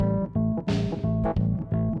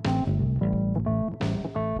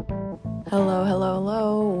Hello, hello,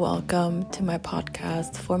 hello. Welcome to my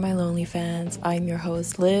podcast for my lonely fans. I'm your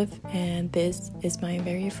host, Liv, and this is my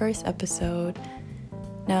very first episode.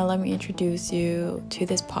 Now, let me introduce you to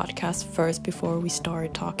this podcast first before we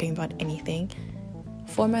start talking about anything.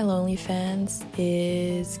 For My Lonely Fans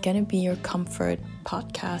is gonna be your comfort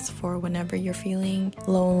podcast for whenever you're feeling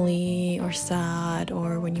lonely or sad,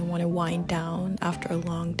 or when you want to wind down after a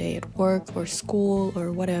long day at work or school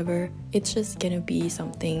or whatever. It's just gonna be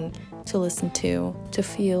something to listen to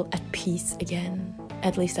feel at peace again.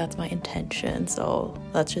 At least that's my intention, so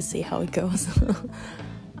let's just see how it goes.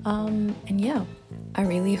 And yeah, I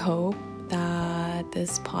really hope that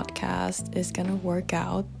this podcast is gonna work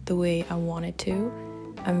out the way I want it to.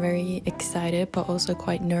 I'm very excited but also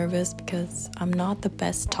quite nervous because I'm not the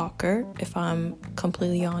best talker, if I'm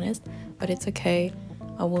completely honest, but it's okay.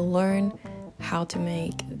 I will learn how to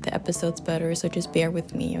make the episodes better, so just bear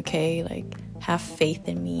with me, okay? Like, have faith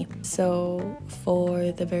in me. So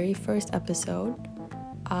for the very first episode,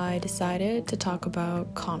 I decided to talk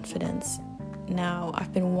about confidence. Now,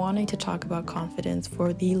 I've been wanting to talk about confidence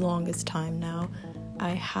for the longest time now. I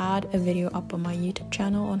had a video up on my YouTube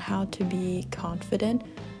channel on how to be confident,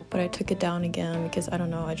 but I took it down again because I don't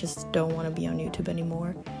know, I just don't want to be on YouTube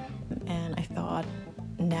anymore. And I thought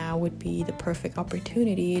now would be the perfect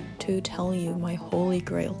opportunity to tell you my holy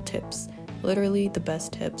grail tips, literally the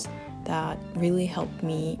best tips that really helped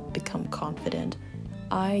me become confident.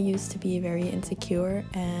 I used to be very insecure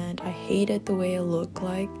and I hated the way I look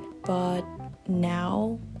like, but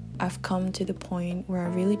now I've come to the point where I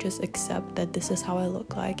really just accept that this is how I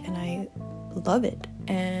look like and I love it.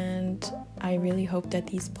 And I really hope that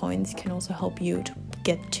these points can also help you to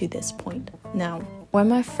get to this point. Now, when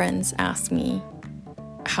my friends ask me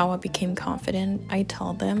how I became confident, I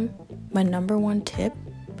tell them my number one tip: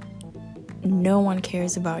 no one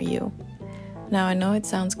cares about you. Now, I know it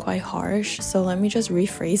sounds quite harsh, so let me just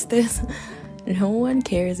rephrase this. No one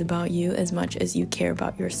cares about you as much as you care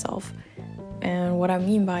about yourself. And what I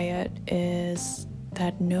mean by it is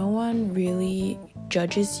that no one really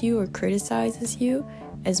judges you or criticizes you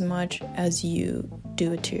as much as you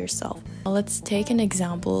do it to yourself. Let's take an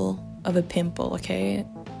example of a pimple, okay?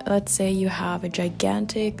 Let's say you have a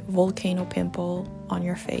gigantic volcano pimple on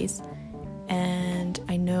your face, and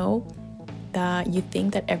I know that you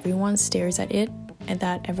think that everyone stares at it and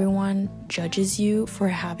that everyone judges you for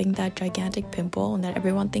having that gigantic pimple and that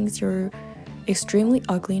everyone thinks you're extremely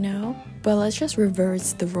ugly now. But let's just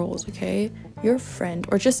reverse the roles, okay? Your friend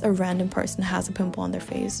or just a random person has a pimple on their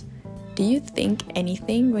face. Do you think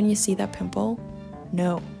anything when you see that pimple?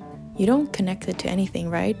 No. You don't connect it to anything,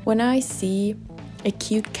 right? When I see a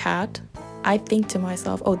cute cat, I think to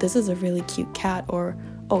myself, oh, this is a really cute cat, or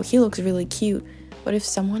oh, he looks really cute. But if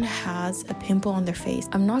someone has a pimple on their face,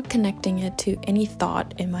 I'm not connecting it to any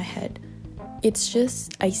thought in my head. It's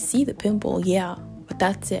just, I see the pimple, yeah, but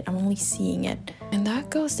that's it. I'm only seeing it. And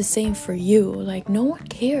that goes the same for you. Like, no one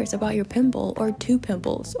cares about your pimple or 2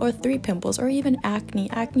 pimples or 3 pimples or even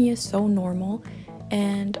acne. Acne is so normal.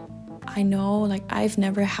 And I know, like, I've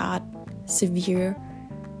never had severe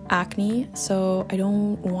acne, so I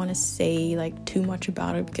don't want to say like too much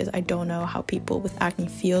about it because I don't know how people with acne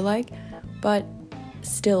feel like. But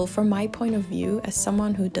still, from my point of view, as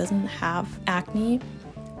someone who doesn't have acne,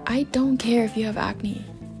 I don't care if you have acne.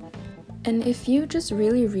 And if you just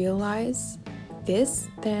really realize this,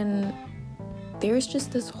 then there's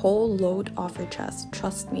just this whole load off your chest.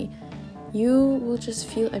 Trust me, you will just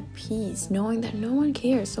feel at peace knowing that no one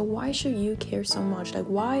cares. So why should you care so much? Like,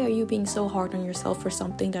 why are you being so hard on yourself for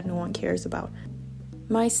something that no one cares about?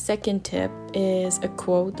 My second tip is a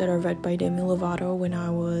quote that I read by Demi Lovato when I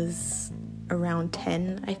was around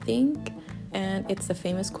 10, I think. And it's the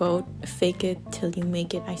famous quote, "Fake it till you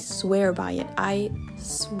make it." I swear by it. I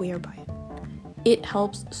swear by it. It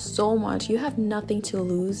helps so much. You have nothing to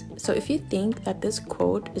lose. So if you think that this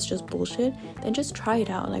quote is just bullshit, then just try it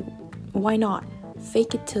out. Like, why not?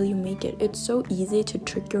 Fake it till you make it. It's so easy to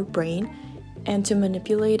trick your brain and to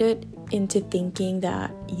manipulate it into thinking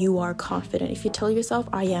that you are confident. If you tell yourself,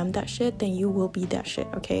 I am that shit, then you will be that shit,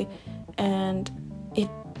 okay? And it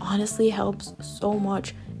honestly helps so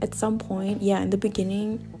much. At some point, yeah, in the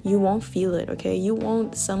beginning, you won't feel it, okay? You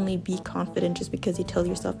won't suddenly be confident just because you tell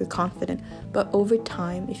yourself you're confident. But over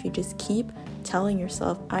time, if you just keep telling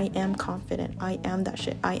yourself, I am confident, I am that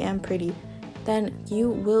shit, I am pretty, then you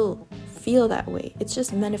will feel that way. It's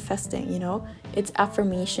just manifesting, you know? It's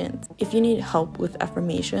affirmations. If you need help with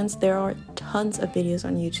affirmations, there are tons of videos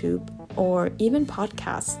on YouTube or even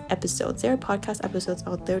podcast episodes. There are podcast episodes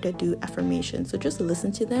out there that do affirmations. So just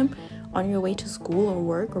listen to them on your way to school or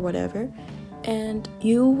work or whatever, and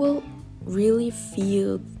you will really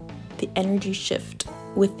feel the energy shift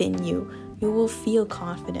within you. You will feel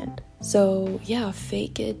confident. So yeah,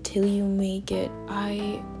 fake it till you make it.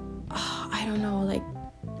 I don't know, like,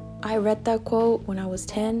 I read that quote when I was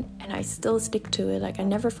 10 and I still stick to it. Like, I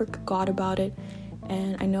never forgot about it.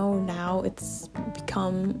 And I know now it's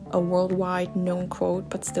become a worldwide known quote,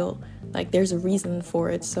 but still, like, there's a reason for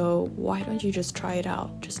it. So why don't you just try it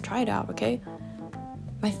out? Just try it out, okay?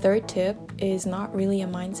 My third tip is not really a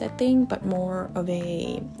mindset thing, but more of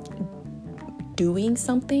a doing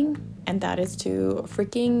something. And that is to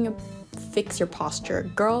freaking fix your posture.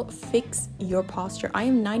 Girl, fix your posture. I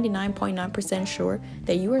am 99.9% sure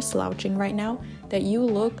that you are slouching right now, that you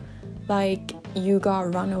look like you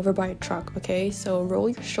got run over by a truck, okay? So roll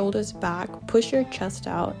your shoulders back, push your chest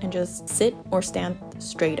out, and just sit or stand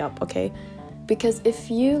straight up, okay? Because if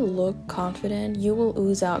you look confident, you will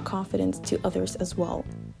ooze out confidence to others as well.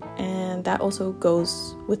 And that also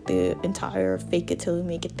goes with the entire fake it till you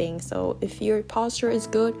make it thing. So if your posture is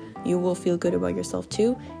good, you will feel good about yourself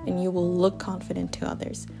too, and you will look confident to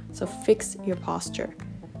others. So fix your posture.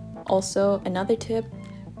 Also, another tip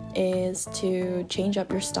is to change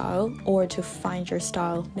up your style or to find your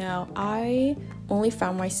style. Now, I only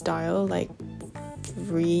found my style like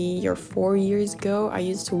 3 or 4 years ago. I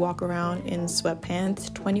used to walk around in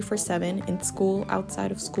sweatpants 24/7 in school,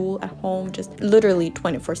 outside of school, at home, just literally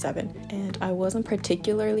 24/7. And I wasn't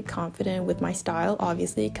particularly confident with my style,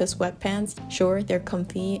 obviously, because sweatpants, sure, they're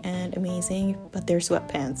comfy and amazing, but they're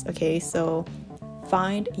sweatpants, okay? So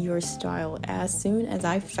find your style. As soon as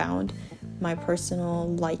I found my personal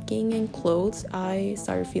liking in clothes, I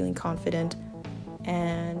started feeling confident.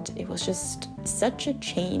 And it was just such a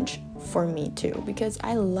change for me too, because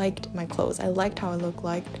I liked my clothes. I liked how I looked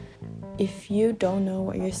like. If you don't know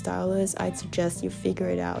what your style is, I'd suggest you figure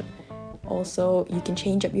it out. Also, you can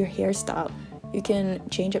change up your hairstyle. You can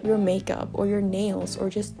change up your makeup or your nails or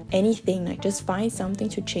just anything. Like, just find something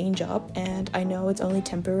to change up. And I know it's only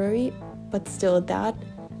temporary, but still, that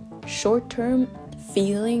short-term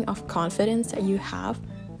feeling of confidence that you have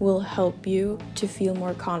will help you to feel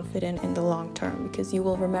more confident in the long term, because you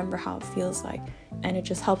will remember how it feels like, and it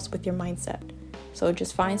just helps with your mindset. So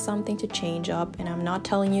just find something to change up. And I'm not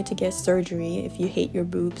telling you to get surgery if you hate your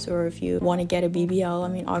boobs or if you want to get a BBL. I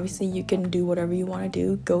mean, obviously you can do whatever you want to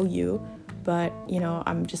do, go you, but you know,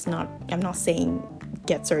 I'm not saying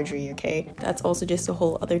get surgery, okay? That's also just a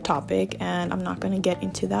whole other topic, and I'm not going to get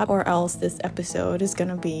into that, or else this episode is going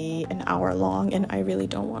to be an hour long, and I really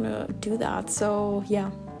don't want to do that. So yeah,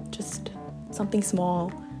 just something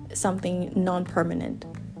small, something non-permanent.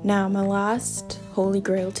 Now, my last holy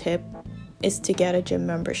grail tip is to get a gym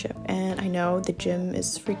membership. And I know the gym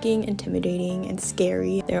is freaking intimidating and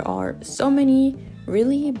scary. There are so many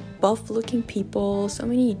really buff looking people, so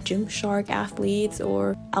many Gymshark athletes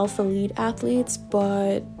or Alpha Lead athletes,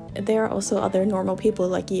 but there are also other normal people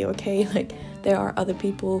like you, okay? Like, there are other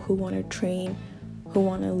people who want to train, who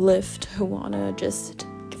want to lift, who want to just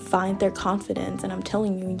find their confidence. And I'm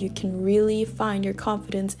telling you, you can really find your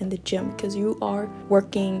confidence in the gym, because you are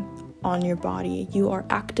working on your body. You are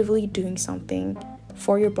actively doing something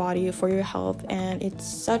for your body, for your health, and it's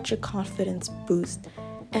such a confidence boost.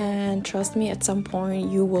 And trust me, at some point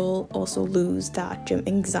you will also lose that gym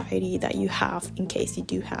anxiety that you have, in case you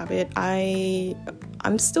do have it.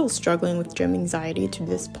 I'm still struggling with gym anxiety to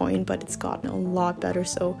this point, but it's gotten a lot better,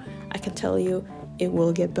 so I can tell you it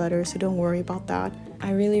will get better, so don't worry about that.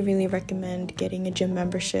 I really recommend getting a gym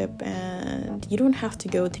membership, and you don't have to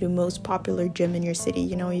go to the most popular gym in your city.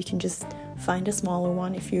 You know, you can just find a smaller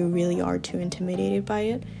one if you really are too intimidated by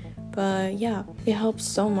it. But yeah, it helps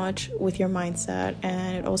so much with your mindset,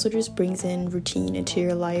 and it also just brings in routine into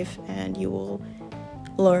your life, and you will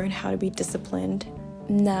learn how to be disciplined.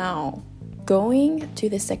 Now, going to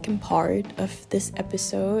the second part of this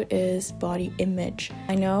episode is body image.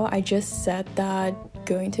 I know I just said that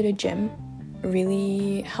going to the gym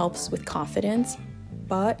really helps with confidence,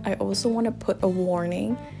 but I also want to put a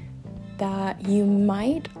warning that you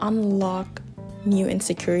might unlock new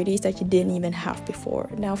insecurities that you didn't even have before.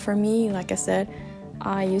 Now, for me, like I said,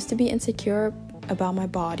 I used to be insecure about my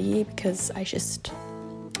body because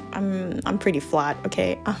I'm pretty flat,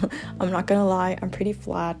 okay? I'm not gonna lie, I'm pretty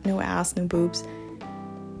flat, no ass, no boobs.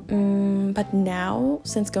 But now,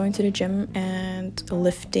 since going to the gym and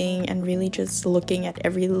lifting and really just looking at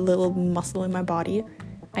every little muscle in my body,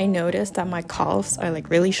 I noticed that my calves are like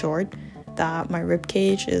really short, that my rib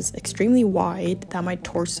cage is extremely wide, that my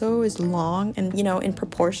torso is long, and you know, in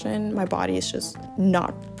proportion, my body is just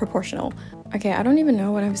not proportional. Okay, I don't even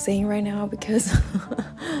know what I'm saying right now, because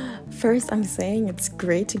first I'm saying it's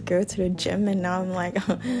great to go to the gym, and now I'm like,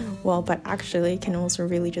 well, but actually it can also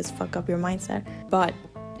really just fuck up your mindset. But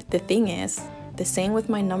the thing is, the same with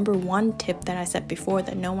my number one tip that I said before,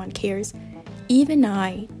 that no one cares. Even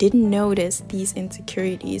I didn't notice these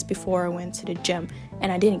insecurities before I went to the gym,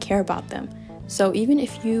 and I didn't care about them. So even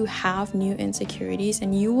if you have new insecurities,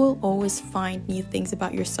 and you will always find new things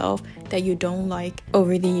about yourself that you don't like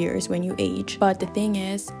over the years when you age. But the thing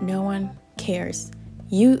is, no one cares.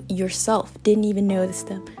 You yourself didn't even notice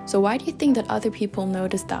them. So why do you think that other people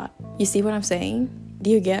notice that? You see what I'm saying? Do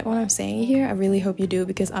you get what I'm saying here? I really hope you do,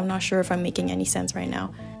 because I'm not sure if I'm making any sense right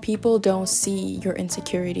now. People don't see your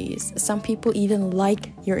insecurities. Some people even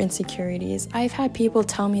like your insecurities. I've had people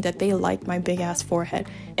tell me that they like my big ass forehead,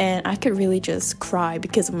 and I could really just cry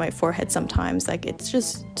because of my forehead sometimes. Like, it's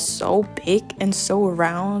just so big and so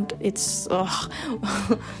round. It's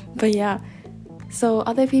but yeah. So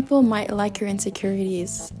other people might like your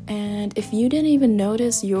insecurities, and if you didn't even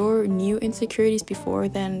notice your new insecurities before,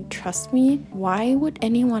 then trust me, why would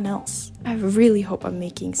anyone else? I really hope I'm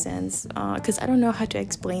making sense, because I don't know how to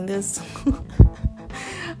explain this.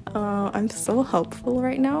 I'm so helpful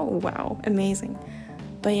right now. Wow, amazing.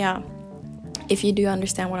 But yeah, if you do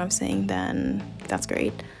understand what I'm saying, then that's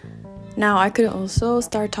great. Now, I could also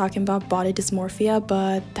start talking about body dysmorphia,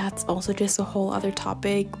 but that's also just a whole other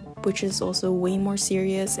topic, which is also way more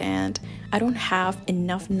serious, and I don't have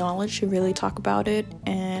enough knowledge to really talk about it,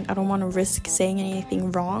 and I don't want to risk saying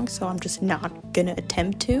anything wrong, so I'm just not gonna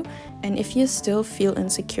attempt to. And if you still feel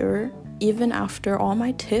insecure, even after all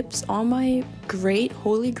my tips, all my great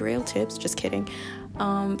holy grail tips, just kidding,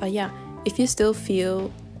 but yeah, if you still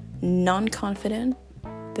feel non-confident,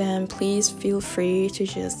 then please feel free to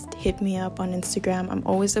just hit me up on Instagram. I'm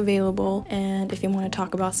always available, and if you want to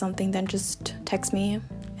talk about something, then just text me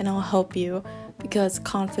and I'll help you, because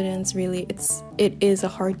confidence really, it is a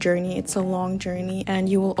hard journey. It's a long journey, and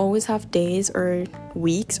you will always have days or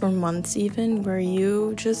weeks or months even where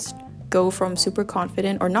you just go from super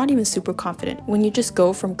confident, or not even super confident, when you just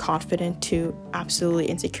go from confident to absolutely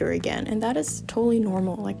insecure again. And that is totally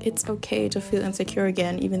normal. Like, it's okay to feel insecure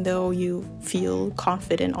again, even though you feel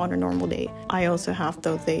confident on a normal day. I also have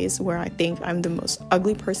those days where I think I'm the most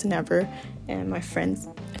ugly person ever, and my friends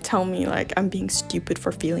tell me like I'm being stupid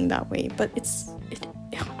for feeling that way. But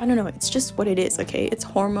I don't know, it's just what it is, okay? It's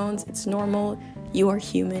hormones, it's normal. You are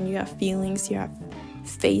human, you have feelings, you have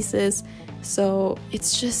faces. So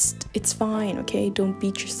it's fine, okay? Don't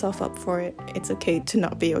beat yourself up for it. It's okay to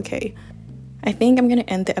not be okay. I think I'm gonna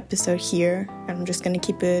end the episode here, and I'm just gonna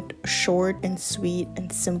keep it short and sweet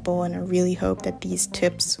and simple, and I really hope that these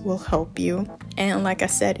tips will help you. And like I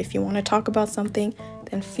said, if you want to talk about something,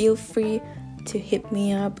 then feel free to hit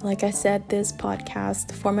me up. Like I said, this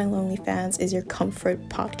podcast, For My Lonely Fans, is your comfort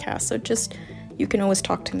podcast, so just, you can always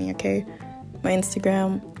talk to me, okay? My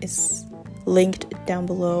Instagram is linked down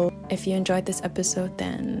below. If you enjoyed this episode,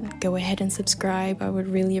 then go ahead and subscribe. I would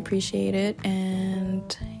really appreciate it.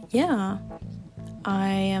 And yeah, I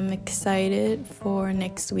am excited for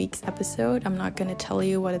next week's episode. I'm not gonna tell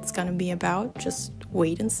you what it's gonna be about, just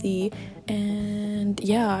wait and see. And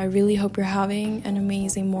yeah, I really hope you're having an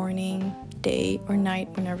amazing morning, day, or night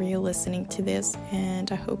whenever you're listening to this,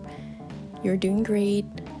 and I hope you're doing great.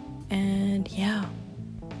 And yeah,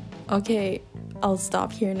 okay, I'll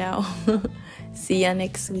stop here now. See ya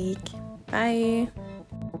next week. Bye.